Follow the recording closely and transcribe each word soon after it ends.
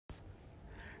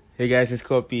Hey guys, it's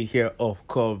Kobe here of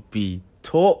Kobe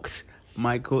Talks.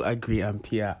 Michael, Agri, and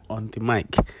Pia on the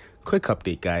mic. Quick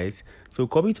update, guys. So,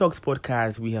 Kobe Talks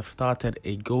podcast, we have started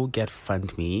a Go Get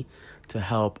Fund Me to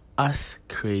help us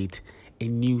create a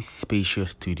new spacious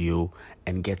studio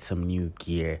and get some new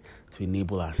gear to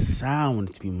enable our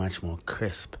sound to be much more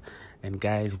crisp. And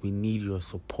guys, we need your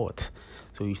support.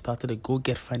 So we started a Go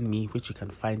Get Fund Me, which you can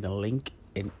find the link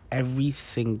in every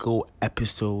single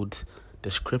episode's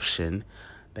description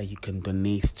that you can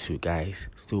donate to, guys.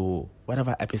 So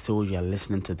whatever episode you are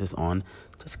listening to this on,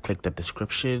 just click the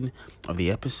description of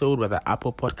the episode, whether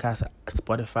Apple Podcasts,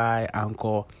 Spotify,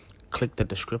 Anchor. Click the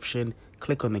description,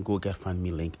 click on the Go Get Fund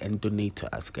Me link and donate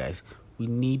to us, guys. We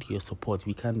need your support.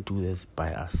 We can't do this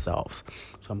by ourselves.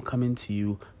 So I'm coming to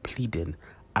you pleading,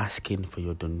 asking for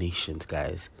your donations,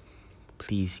 guys.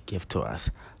 Please give to us.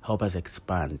 Help us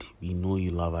expand. We know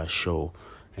you love our show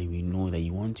and we know that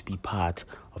you want to be part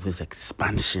of this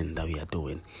expansion that we are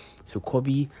doing. So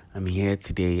Kobe, I'm here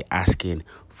today asking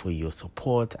for your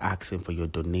support, asking for your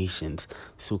donations.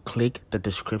 So click the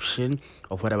description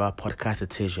of whatever podcast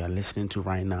it is you are listening to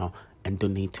right now and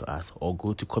donate to us, or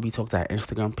go to Kobe Talks, our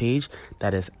Instagram page,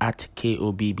 that is at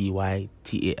KOBBYTALKS.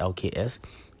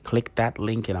 Click that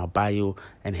link in our bio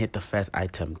and hit the first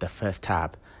item, the first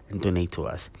tab, and donate to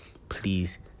us.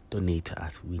 Please donate to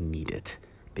us. We need it.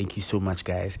 Thank you so much,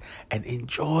 guys, and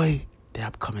enjoy the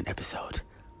upcoming episode.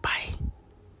 Bye.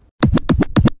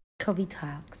 Kobe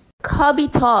Talks. Kobe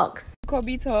Talks.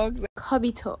 Kobe Talks.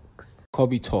 Kobe Talks.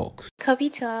 Kobe Talks. Kobe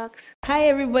Talks. Hi,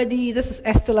 everybody. This is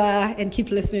Estella, and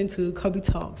keep listening to Kobe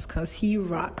Talks because he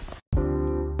rocks.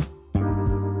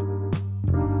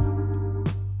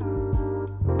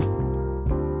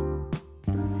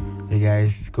 Hey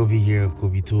guys, Kobe here of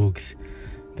Kobe Talks.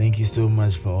 Thank you so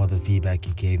much for all the feedback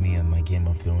you gave me on my Game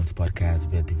of Thrones podcast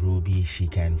with Ruby,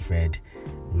 Shika, and Fred.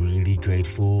 Really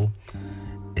grateful.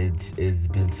 It's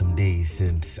been some days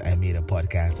since I made a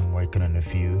podcast. I'm working on a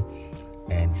few.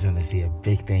 And just want to say a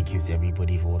big thank you to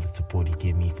everybody for all the support you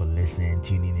gave me, for listening,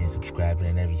 tuning in, subscribing,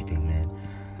 and everything, man.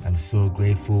 I'm so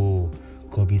grateful.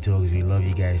 Kobe Talks, we love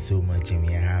you guys so much, and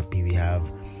we are happy. We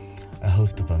have a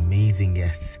host of amazing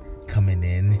guests coming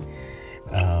in.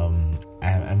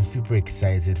 I'm super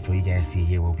excited for you guys to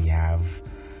hear what we have,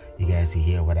 you guys to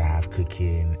hear what I have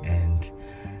cooking, and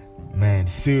man,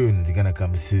 soon, it's gonna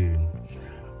come soon.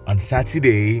 On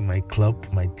Saturday, my club,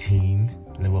 my team,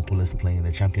 Liverpool, is playing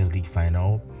the Champions League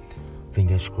final.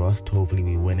 Fingers crossed, hopefully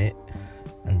we win it.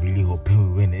 I'm really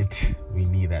hoping we win it. We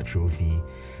need that trophy.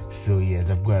 So yes,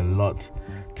 I've got a lot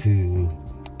to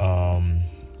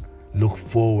look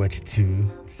forward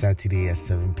to Saturday at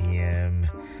 7 p.m.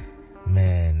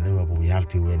 Man, Liverpool, we have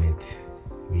to win it.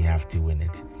 We have to win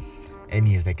it. And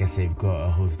yes, like I said, we've got a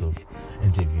host of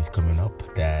interviews coming up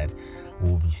that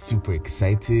will be super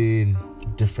exciting.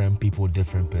 Different people,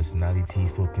 different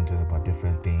personalities, talking to us about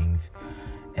different things.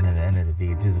 And at the end of the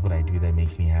day, this is what I do that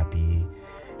makes me happy.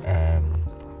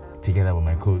 Together with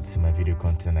my quotes and my video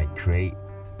content I create.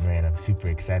 Man, I'm super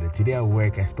excited. Today at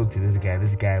work, I spoke to this guy.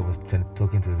 This guy was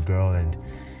talking to his girl, and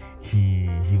he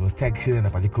was texting in a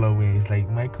particular way. He's like,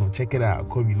 Michael, check it out.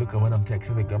 Kobe, look at what I'm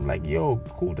texting. Like, I'm like, yo,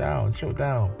 cool down, chill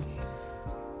down.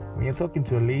 When you're talking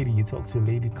to a lady, you talk to a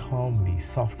lady calmly,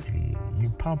 softly.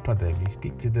 You pamper them. You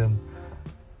speak to them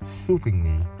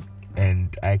soothingly.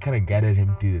 And I kind of gathered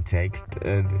him through the text.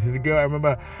 And his girl, I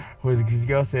remember, his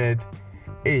girl said,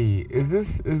 hey, is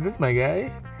this my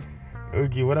guy?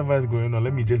 Okay, whatever is going on,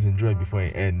 let me just enjoy it before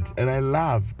it ends. And I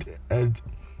laughed. And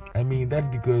I mean, that's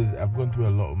because I've gone through a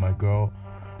lot with my girl.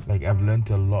 Like, I've learned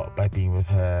a lot by being with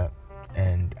her.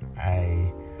 And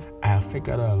I have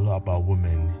figured out a lot about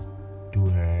women through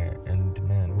her. And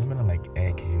man, women are like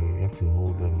eggs. You have to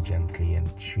hold them gently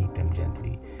and treat them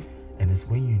gently. And it's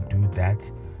when you do that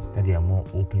they are more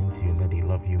open to you and that they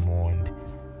love you more and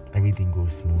everything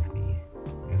goes smoothly.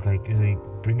 It's like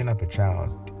bringing up a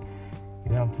child. You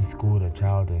don't have to scold a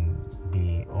child and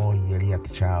be all yelly at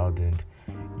the child, and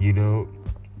you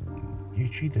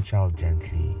treat the child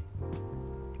gently.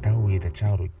 That way the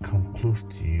child will come close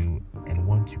to you and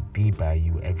want to be by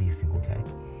you every single time.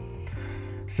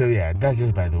 So yeah, that's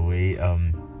just by the way.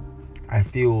 I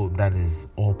feel that is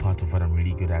all part of what I'm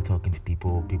really good at, talking to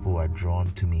people. People are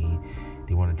drawn to me.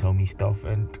 They want to tell me stuff,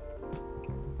 and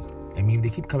I mean, if they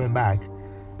keep coming back,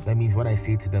 that means what I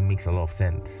say to them makes a lot of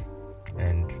sense.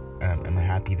 And I'm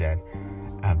happy that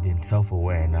I've been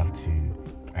self-aware enough to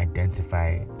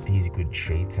identify these good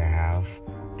traits I have,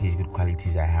 these good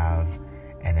qualities I have,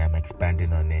 and I'm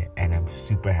expanding on it. And I'm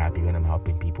super happy when I'm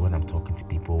helping people, when I'm talking to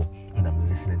people, when I'm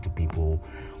listening to people,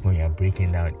 when you're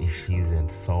breaking down issues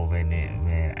and solving it.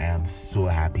 Man, I am so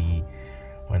happy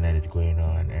when that is going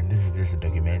on. And this is just a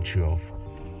documentary of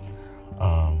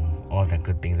all the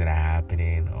good things that are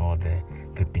happening, all the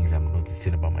good things I'm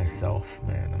noticing about myself,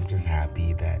 man. I'm just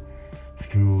happy that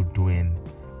through doing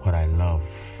what I love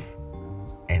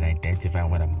and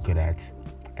identifying what I'm good at,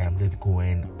 I'm just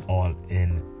going all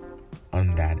in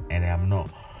on that. And I'm not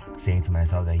saying to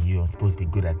myself that you're supposed to be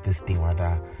good at this thing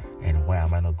rather, and why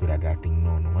am I not good at that thing?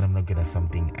 No, when I'm not good at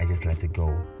something, I just let it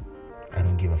go. I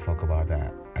don't give a fuck about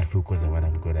that. I focus on what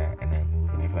I'm good at and I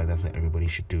move, and I feel like that's what everybody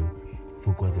should do.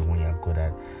 Focus on what you're good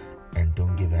at and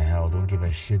don't give a hell, don't give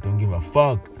a shit, don't give a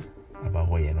fuck about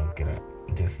what you're not good at.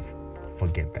 Just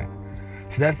forget that.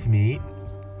 So that's me.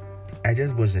 I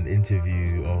just watched an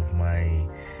interview of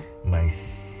my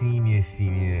senior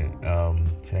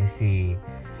should I say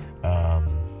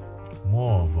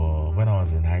more of when I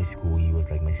was in high school. He was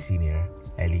like my senior,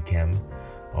 Ellie Kem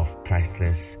of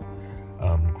Priceless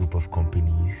group of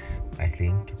companies, I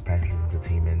think, Priceless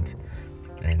Entertainment.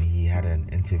 And he had an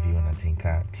interview on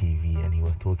Atinka TV, and he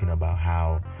was talking about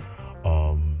how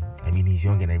he's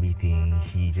young and everything.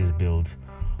 He just built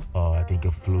I think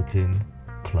a floating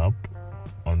club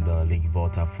on the Lake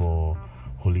Volta for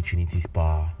Holy Trinity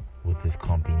Spa with his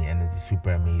company, and it's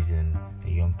super amazing, a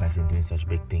young person doing such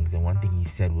big things. And one thing he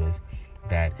said was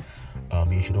that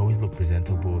you should always look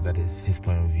presentable. That is his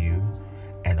point of view.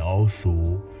 And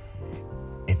also,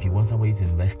 if you want somebody to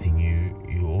invest in you,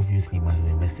 you obviously must have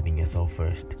invested in yourself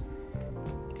first.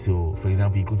 So, for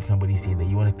example, you go to somebody saying that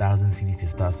you want 1,000 cedis to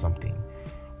start something.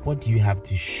 What do you have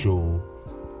to show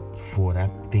for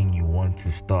that thing you want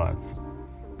to start?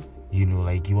 You know,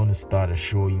 like you want to start a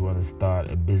show, you want to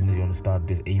start a business, you want to start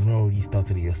this, and you already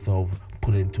started it yourself,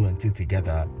 put it two and two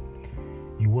together.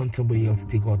 You want somebody else to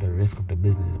take all the risk of the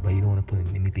business, but you don't want to put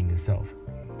in anything yourself.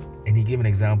 And he gave an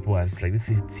example as like, this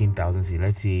is the same 1,000 cedis.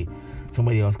 Let's say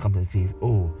somebody else comes and says,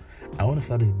 oh, I want to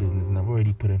start this business and I've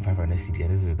already put in 500 cedis,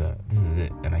 and this is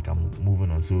it, and like I'm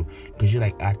moving on. So because you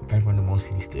like add 500 more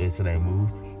cedis to it so that I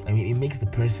move, I mean, it makes the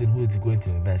person who is going to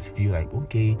invest feel like,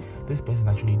 okay, this person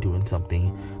actually doing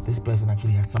something. This person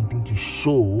actually has something to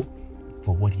show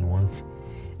for what he wants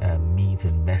me to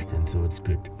invest in. So it's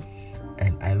good.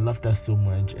 And I love that so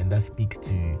much. And that speaks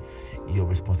to your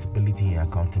responsibility and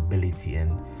accountability,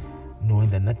 and knowing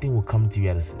that nothing will come to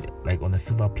you like on a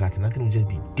silver platter. Nothing will just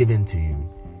be given to you.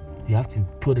 You have to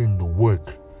put in the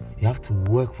work. You have to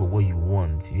work for what you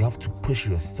want. You have to push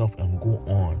yourself and go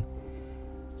on.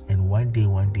 And one day,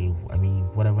 I mean,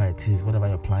 whatever it is, whatever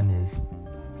your plan is,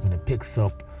 when it picks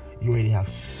up, you already have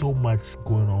so much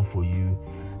going on for you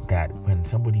that when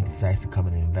somebody decides to come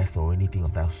and invest or anything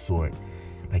of that sort,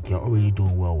 like you're already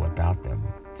doing well without them.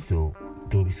 So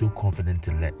they'll be so confident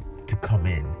to come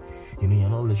in. You know, you're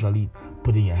not literally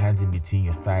putting your hands in between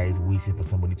your thighs, waiting for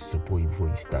somebody to support you before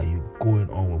you start. You're going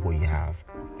on with what you have.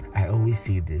 I always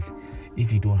say this: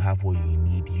 if you don't have what you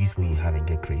need, use what you have and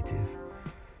get creative.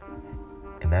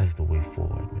 And that is the way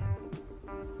forward, man.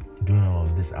 Doing all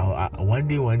of this, one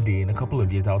day, in a couple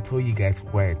of years, I'll tell you guys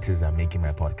where it is I'm making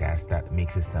my podcast that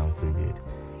makes it sound so good.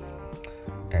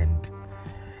 And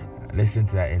listening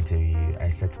to that interview, I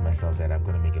said to myself that I'm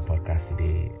going to make a podcast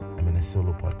today. I'm in a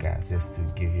solo podcast just to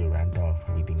give you a rundown of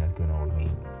everything that's going on with me.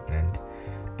 And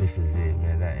this is it,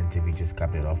 man. That interview just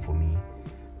capped it off for me.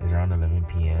 It's around 11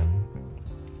 p.m.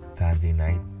 Thursday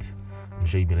night. I'm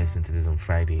sure you'll be listening to this on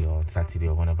Friday or Saturday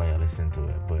or whenever you're listening to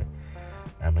it. But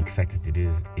I'm excited to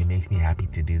do this. It makes me happy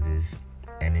to do this.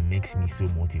 And it makes me so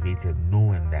motivated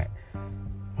knowing that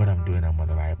what I'm doing, I'm on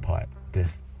the right path.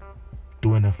 Just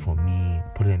doing it for me,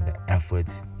 putting in the effort,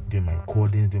 doing my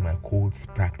coding, doing my codes,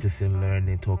 practicing,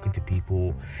 learning, talking to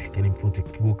people, getting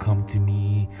people come to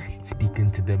me, speaking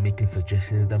to them, making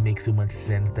suggestions that make so much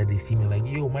sense that they see me like,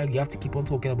 yo, Mike, you have to keep on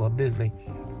talking about this. Like,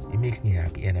 it makes me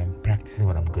happy, and I'm practicing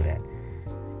what I'm good at.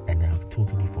 And I've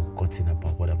totally forgotten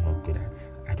about what I'm not good at.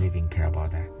 I don't even care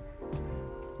about that.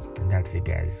 And that's it,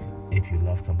 guys. If you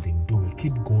love something, do it.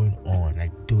 Keep going on.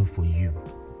 Like, do it for you.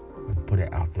 And put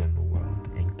it out there in the world.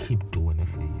 And keep doing it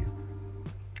for you.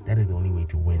 That is the only way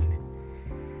to win.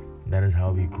 That is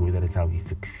how we grow. That is how we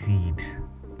succeed.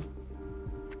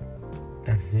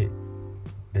 That's it.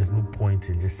 There's no point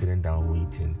in just sitting down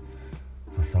waiting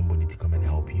for somebody to come and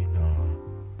help you. No.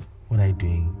 What are you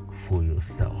doing for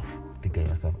yourself to get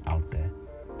yourself out there?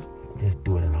 Just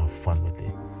do it and have fun with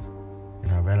it.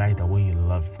 And I realized that when you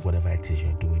love whatever it is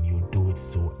you're doing, you do it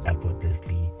so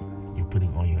effortlessly. You're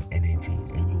putting all your energy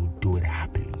and you do it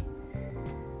happily.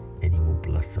 And you will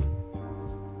blossom.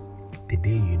 The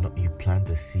day you plant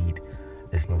the seed,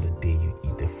 that's not the day you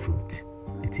eat the fruit.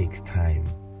 It takes time.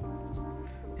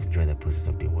 Enjoy the process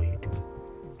of doing what you do.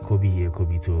 Kobe here,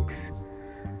 Kobe Talks.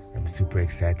 I'm super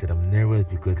excited. I'm nervous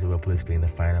because Liverpool is playing the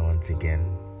final once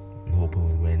again. I'm hoping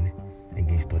we win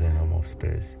against Tottenham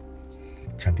Hotspurs.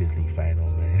 Champions League final,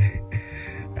 man.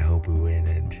 I hope we win,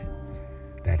 and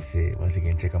that's it. Once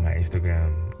again, check out my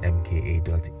Instagram,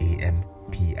 mka.ampiah.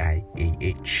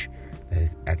 That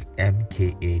is at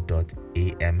mka.ampiah.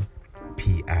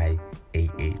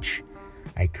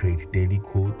 I create daily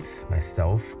quotes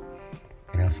myself,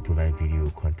 and I also provide video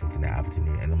content in the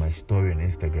afternoon. And on my story on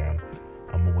Instagram,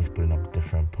 I'm always putting up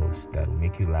different posts that will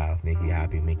make you laugh, make you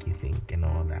happy, make you think, and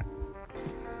all that.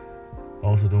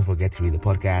 Also, don't forget to rate the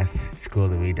podcast.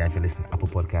 Scroll away down if you listen to Apple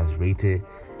Podcasts, rate it.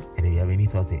 And if you have any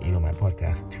thoughts on my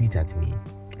podcast, tweet at me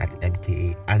at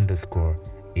mka_ampiah.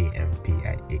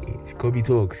 Kobe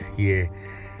Talks here.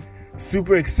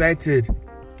 Super excited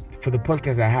for the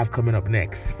podcast I have coming up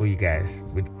next for you guys,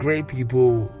 with great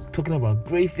people talking about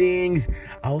great things.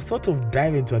 I'll sort of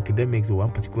dive into academics with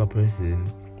one particular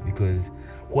person because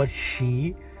what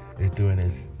she is doing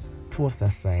is towards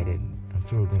that side, and I'm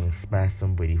sure we're going to inspire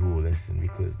somebody who will listen,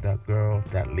 because that girl,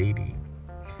 that lady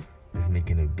is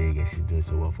making it big and she's doing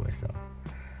so well for herself.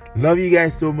 Love you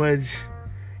guys so much.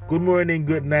 Good morning,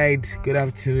 good night, good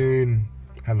afternoon.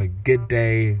 Have a good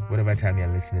day, whatever time you're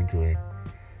listening to it.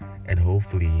 And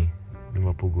hopefully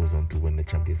Liverpool goes on to win the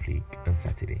Champions League on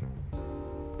Saturday.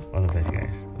 All the best,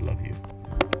 guys. Love you.